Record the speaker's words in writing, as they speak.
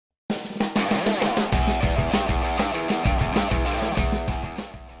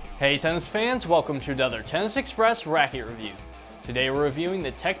Hey tennis fans, welcome to another Tennis Express racket review. Today we're reviewing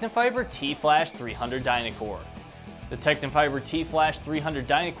the Tecnifibre T-Flash 300 Dynacore. The Tecnifibre T-Flash 300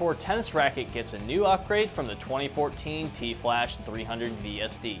 Dynacore tennis racket gets a new upgrade from the 2014 T-Flash 300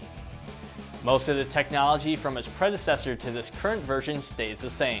 VSD. Most of the technology from its predecessor to this current version stays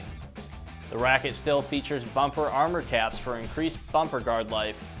the same. The racket still features bumper armor caps for increased bumper guard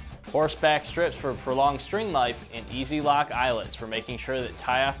life, horseback strips for prolonged string life, and EZ Lock Eyelets for making sure that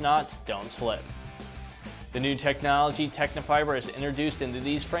tie-off knots don't slip. The new technology Tecnifibre has introduced into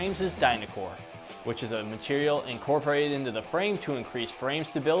these frames is Dynacore, which is a material incorporated into the frame to increase frame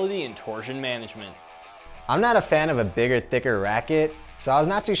stability and torsion management. I'm not a fan of a bigger, thicker racket, so I was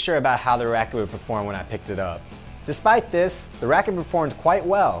not too sure about how the racket would perform when I picked it up. Despite this, the racket performed quite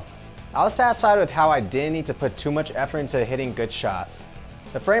well. I was satisfied with how I didn't need to put too much effort into hitting good shots.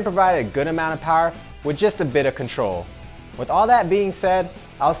 The frame provided a good amount of power with just a bit of control. With all that being said,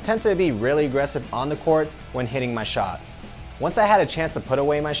 I was tempted to be really aggressive on the court when hitting my shots. Once I had a chance to put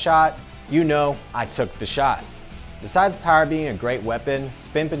away my shot, you know I took the shot. Besides power being a great weapon,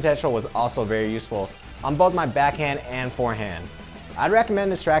 spin potential was also very useful on both my backhand and forehand. I'd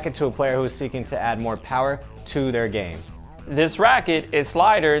recommend this racket to a player who is seeking to add more power to their game. This racket is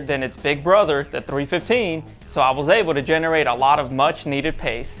lighter than its big brother, the 315, so I was able to generate a lot of much needed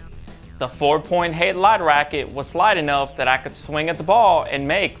pace. The 4-point height light racket was light enough that I could swing at the ball and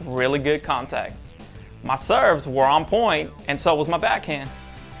make really good contact. My serves were on point, and so was my backhand.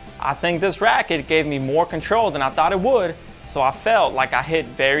 I think this racket gave me more control than I thought it would, so I felt like I hit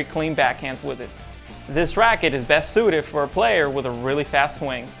very clean backhands with it. This racket is best suited for a player with a really fast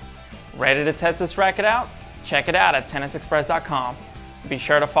swing. Ready to test this racket out? Check it out at tennisexpress.com. Be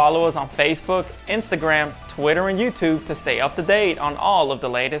sure to follow us on Facebook, Instagram, Twitter, and YouTube to stay up to date on all of the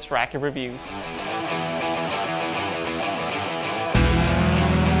latest racket reviews.